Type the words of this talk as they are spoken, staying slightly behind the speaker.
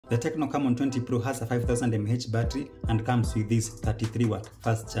The Tecno Camon 20 Pro has a 5000 mAh battery and comes with this 33-watt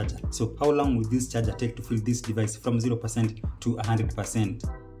fast charger. So how long will this charger take to fill this device from 0% to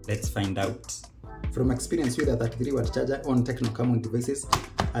 100%? Let's find out. From experience with a 33-watt charger on Tecno Camon devices,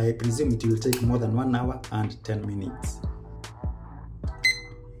 I presume it will take more than 1 hour and 10 minutes.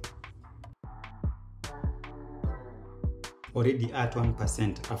 Already at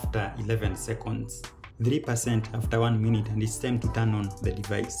 1% after 11 seconds. 3% after 1 minute, and it's time to turn on the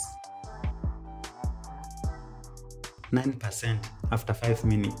device. 9% after 5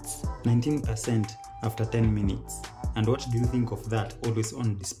 minutes. 19% after 10 minutes. And what do you think of that always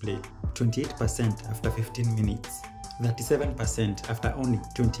on display? 28% after 15 minutes. 37% after only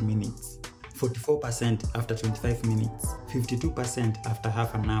 20 minutes. 44% after 25 minutes. 52% after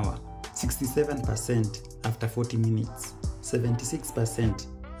half an hour. 67% after 40 minutes. 76%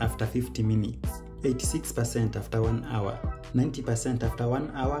 after 50 minutes. 86% after 1 hour, 90% after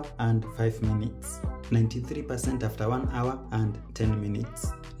 1 hour and 5 minutes, 93% after 1 hour and 10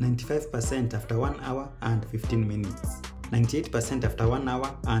 minutes, 95% after 1 hour and 15 minutes, 98% after 1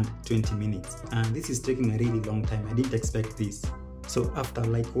 hour and 20 minutes. And this is taking a really long time. I didn't expect this. So after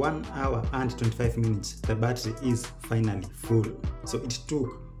like 1 hour and 25 minutes, the battery is finally full. So it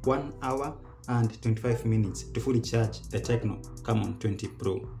took 1 hour and 25 minutes to fully charge the Tecno Camon 20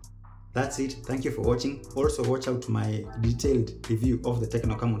 Pro. That's it. Thank you for watching. Also watch out my detailed review of the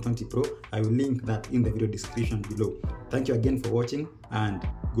Tecno Camon 20 Pro. I will link that in the video description below. Thank you again for watching and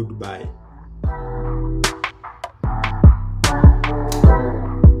goodbye.